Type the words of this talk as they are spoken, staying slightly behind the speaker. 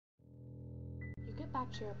get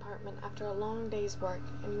back to your apartment after a long day's work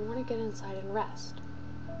and you want to get inside and rest.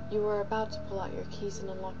 You are about to pull out your keys and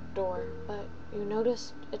unlock the door, but you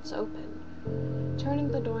notice it's open. Turning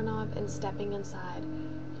the doorknob and stepping inside,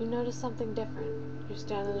 you notice something different. You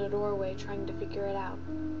stand in the doorway trying to figure it out.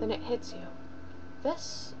 Then it hits you.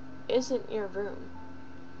 This isn't your room.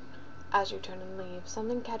 As you turn and leave,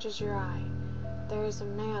 something catches your eye. There is a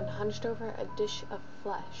man hunched over a dish of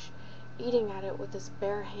flesh, eating at it with his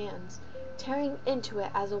bare hands, tearing into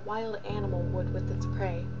it as a wild animal would with its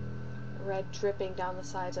prey. Red dripping down the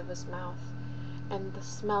sides of his mouth, and the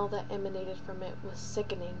smell that emanated from it was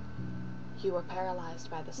sickening. You were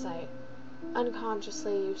paralyzed by the sight.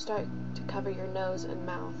 Unconsciously, you start to cover your nose and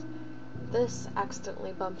mouth. This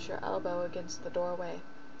accidentally bumps your elbow against the doorway.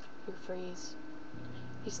 You freeze.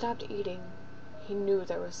 He stopped eating. He knew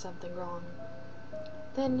there was something wrong.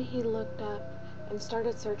 Then he looked up and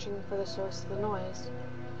started searching for the source of the noise.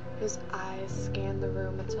 His eyes scanned the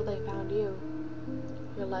room until they found you.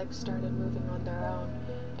 Your legs started moving on their own,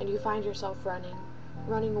 and you find yourself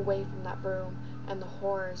running away from that room and the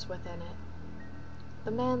horrors within it.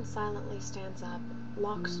 The man silently stands up,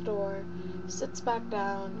 locks the door, sits back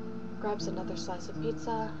down, grabs another slice of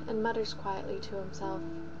pizza, and mutters quietly to himself,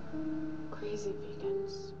 "Crazy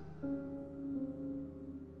vegans."